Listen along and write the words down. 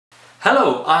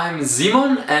Hello, I'm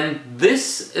Simon and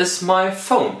this is my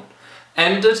phone.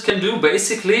 And it can do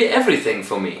basically everything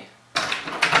for me.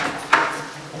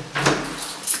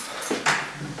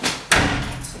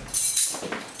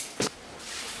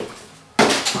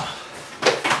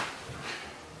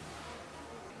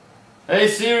 Hey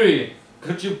Siri,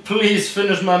 could you please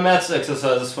finish my maths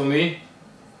exercises for me?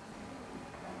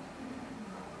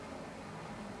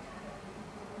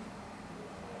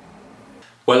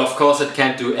 Well, of course it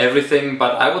can't do everything,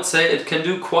 but I would say it can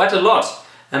do quite a lot.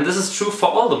 And this is true for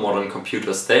all the modern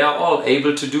computers. They are all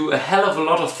able to do a hell of a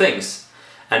lot of things.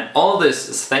 And all this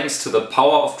is thanks to the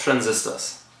power of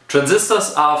transistors.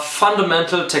 Transistors are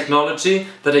fundamental technology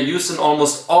that are used in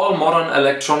almost all modern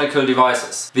electronic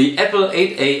devices. The Apple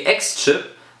 8aX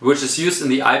chip, which is used in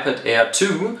the iPad Air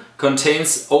 2,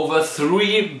 contains over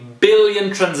 3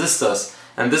 billion transistors.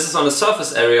 And this is on a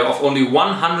surface area of only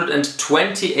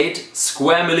 128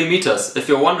 square millimeters. If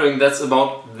you're wondering, that's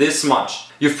about this much.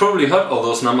 You've probably heard all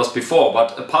those numbers before,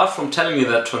 but apart from telling me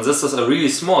that transistors are really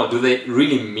small, do they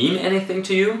really mean anything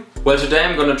to you? Well, today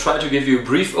I'm going to try to give you a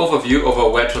brief overview over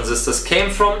where transistors came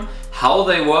from, how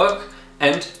they work,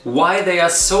 and why they are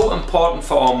so important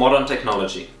for our modern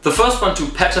technology. The first one to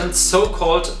patent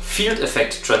so-called field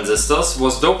effect transistors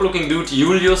was dope-looking dude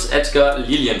Julius Edgar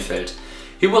Lilienfeld.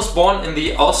 He was born in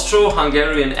the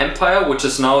Austro-Hungarian Empire, which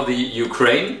is now the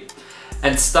Ukraine,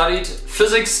 and studied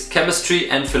physics, chemistry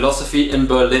and philosophy in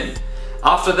Berlin.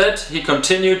 After that, he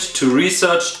continued to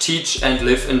research, teach and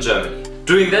live in Germany.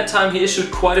 During that time he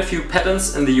issued quite a few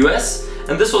patents in the US,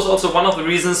 and this was also one of the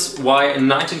reasons why in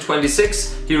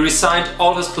 1926 he resigned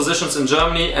all his positions in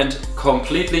Germany and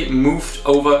completely moved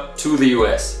over to the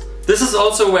US. This is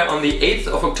also where on the 8th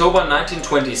of October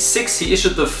 1926 he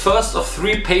issued the first of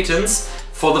 3 patents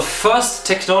for the first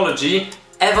technology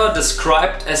ever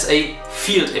described as a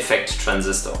field effect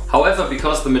transistor. However,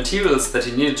 because the materials that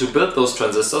he needed to build those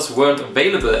transistors weren't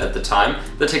available at the time,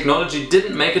 the technology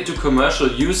didn't make it to commercial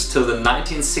use till the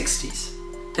 1960s.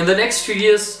 In the next few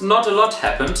years not a lot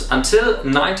happened until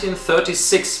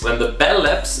 1936, when the Bell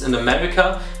Labs in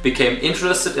America became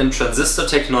interested in transistor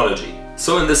technology.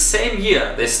 So in the same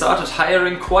year they started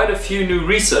hiring quite a few new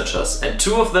researchers, and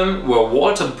 2 of them were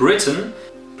Walter Bretton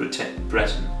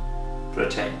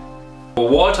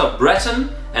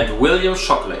and William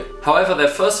Shockley. However, their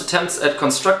first attempts at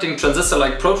constructing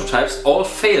transistor-like prototypes all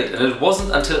failed, and it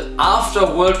wasn't until after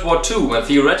World War II, when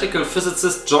theoretical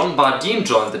physicist John Bardeen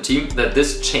joined the team, that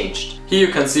this changed. Here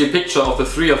you can see a picture of the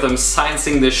 3 of them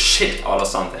sciencing the shit out of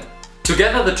something.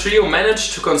 Together the trio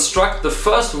managed to construct the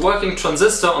first working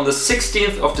transistor on the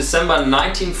 16th of December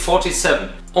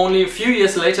 1947. Only a few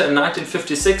years later, in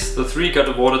 1956, the 3 got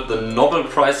awarded the Nobel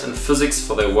Prize in Physics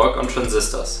for their work on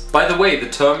transistors. By the way, the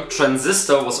term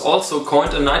transistor was also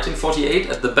coined in 1948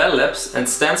 at the Bell Labs and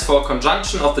stands for a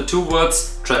conjunction of the 2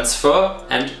 words transfer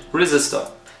and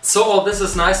resistor. So all this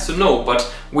is nice to know,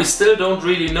 but we still don't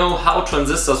really know how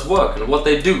transistors work and what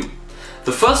they do.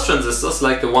 The first transistors,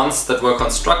 like the ones that were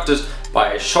constructed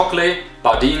by Shockley,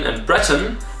 Bardeen and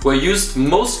Bretton, were used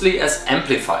mostly as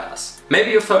amplifiers.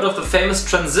 Maybe you've heard of the famous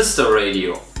transistor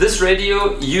radio. This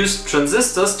radio used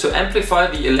transistors to amplify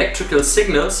the electrical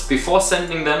signals before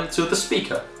sending them to the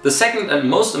speaker. The second and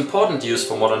most important use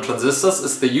for modern transistors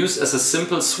is the use as a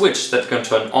simple switch that can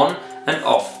turn on and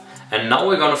off. And now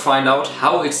we're gonna find out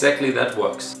how exactly that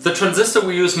works. The transistor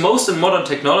we use most in modern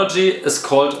technology is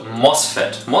called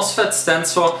MOSFET. MOSFET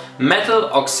stands for Metal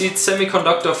Oxide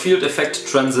Semiconductor Field Effect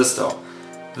Transistor.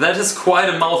 That is quite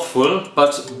a mouthful,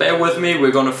 but bear with me,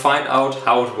 we're gonna find out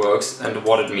how it works and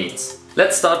what it means.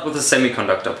 Let's start with the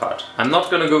semiconductor part. I'm not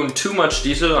gonna go in too much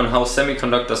detail on how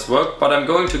semiconductors work, but I'm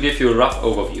going to give you a rough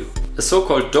overview. A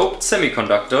so-called doped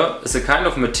semiconductor is a kind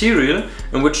of material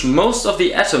in which most of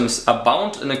the atoms are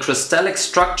bound in a crystallic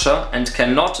structure and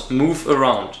cannot move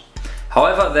around.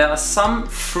 However, there are some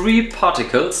free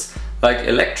particles, like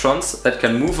electrons, that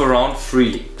can move around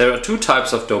freely. There are 2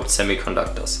 types of doped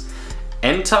semiconductors: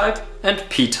 N-type and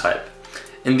P-type.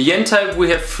 In the N-type we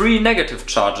have free negative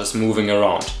charges moving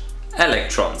around,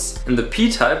 electrons. In the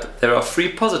P-type there are free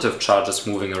positive charges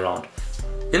moving around.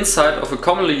 Inside of a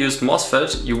commonly used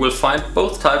MOSFET you will find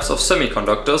both types of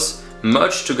semiconductors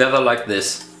merged together like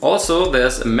this. Also,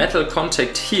 there's a metal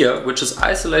contact here which is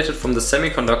isolated from the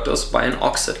semiconductors by an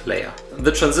oxide layer.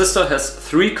 The transistor has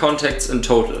 3 contacts in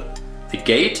total: the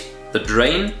gate, the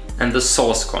drain and the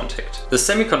source contact. The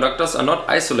semiconductors are not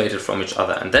isolated from each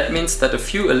other, and that means that a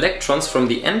few electrons from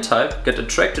the N-type get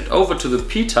attracted over to the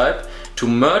P-type to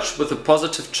merge with the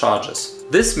positive charges.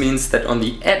 This means that on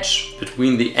the edge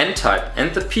between the N-type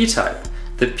and the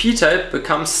P-type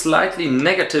becomes slightly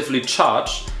negatively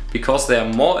charged, because there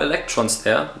are more electrons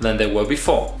there than there were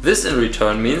before. This in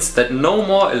return means that no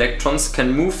more electrons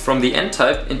can move from the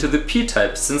n-type into the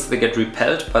p-type since they get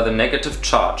repelled by the negative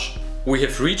charge. We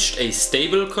have reached a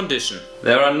stable condition.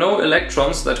 There are no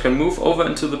electrons that can move over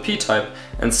into the p-type,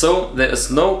 and so there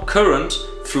is no current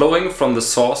flowing from the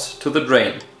source to the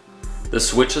drain. The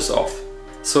switch is off.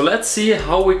 So let's see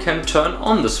how we can turn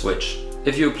on the switch.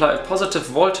 If you apply positive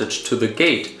voltage to the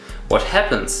gate, what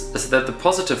happens is that the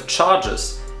positive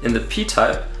charges in the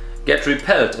p-type get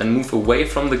repelled and move away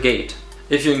from the gate.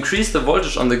 If you increase the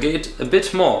voltage on the gate a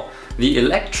bit more, the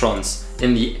electrons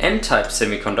in the n-type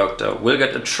semiconductor will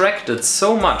get attracted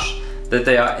so much that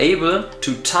they are able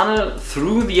to tunnel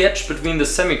through the edge between the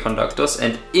semiconductors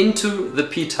and into the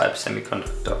p-type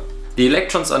semiconductor. The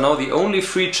electrons are now the only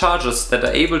free charges that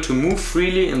are able to move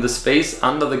freely in the space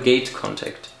under the gate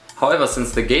contact. However,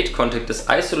 since the gate contact is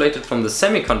isolated from the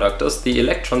semiconductors, the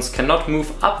electrons cannot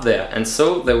move up there, and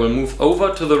so they will move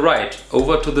over to the right,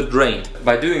 over to the drain.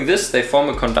 By doing this, they form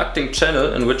a conducting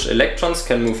channel in which electrons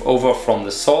can move over from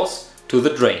the source to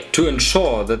the drain. To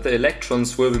ensure that the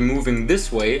electrons will be moving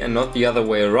this way and not the other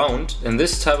way around, in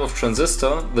this type of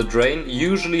transistor, the drain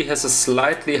usually has a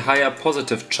slightly higher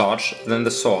positive charge than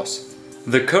the source.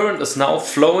 The current is now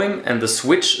flowing and the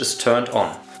switch is turned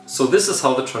on. So this is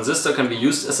how the transistor can be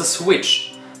used as a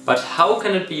switch. But how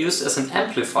can it be used as an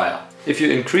amplifier? If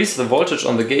you increase the voltage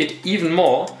on the gate even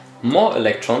more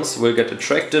electrons will get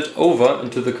attracted over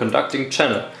into the conducting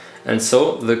channel. And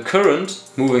so the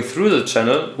current moving through the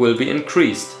channel will be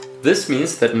increased. This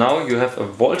means that now you have a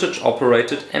voltage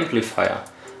operated amplifier.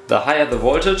 The higher the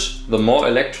voltage, the more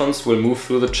electrons will move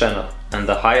through the channel, and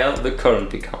the higher the current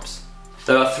becomes.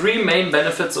 There are three main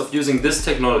benefits of using this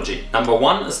technology. Number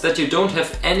one is that you don't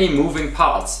have any moving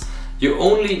parts. You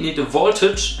only need a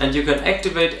voltage and you can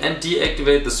activate and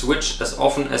deactivate the switch as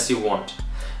often as you want.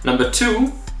 Number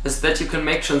two is that you can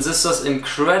make transistors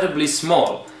incredibly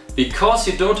small. Because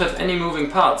you don't have any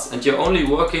moving parts and you're only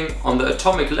working on the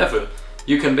atomic level,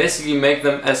 you can basically make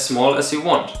them as small as you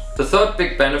want. The third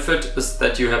big benefit is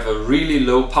that you have a really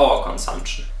low power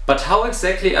consumption. But how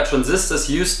exactly are transistors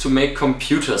used to make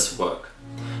computers work?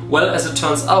 Well, as it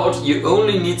turns out, you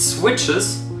only need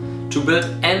switches to build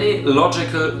any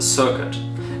logical circuit.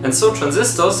 And so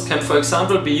transistors can, for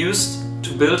example, be used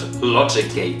to build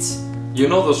logic gates. You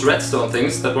know those redstone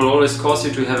things that will always cause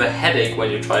you to have a headache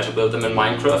when you try to build them in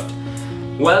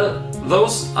Minecraft? Well,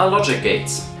 those are logic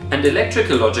gates. And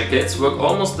electrical logic gates work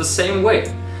almost the same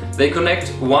way. They connect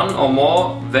one or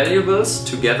more variables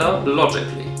together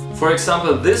logically. For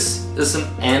example, this is an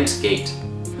AND gate.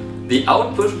 The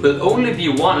output will only be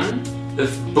 1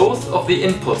 if both of the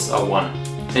inputs are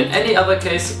 1. In any other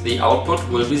case, the output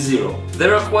will be 0.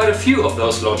 There are quite a few of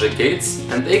those logic gates,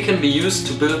 and they can be used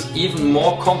to build even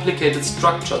more complicated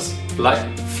structures,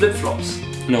 like flip-flops.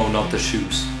 No, not the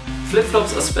shoes.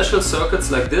 Flip-flops are special circuits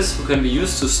like this who can be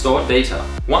used to store data.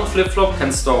 One flip-flop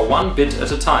can store 1 bit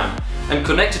at a time, and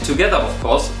connected together, of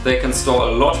course, they can store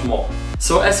a lot more.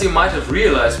 So as you might have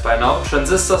realized by now,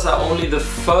 transistors are only the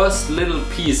first little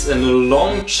piece in a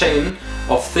long chain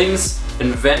of things,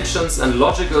 inventions and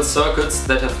logical circuits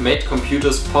that have made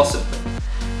computers possible.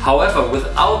 However,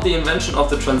 without the invention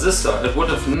of the transistor, it would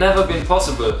have never been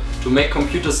possible to make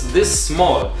computers this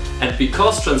small, and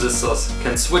because transistors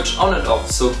can switch on and off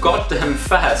so goddamn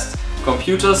fast,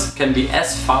 computers can be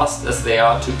as fast as they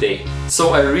are today. So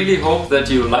I really hope that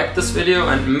you liked this video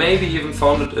and maybe even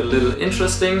found it a little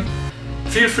interesting.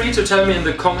 Feel free to tell me in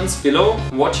the comments below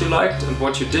what you liked and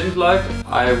what you didn't like.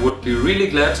 I would be really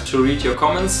glad to read your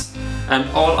comments. And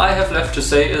all I have left to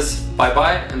say is bye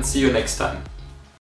bye and see you next time.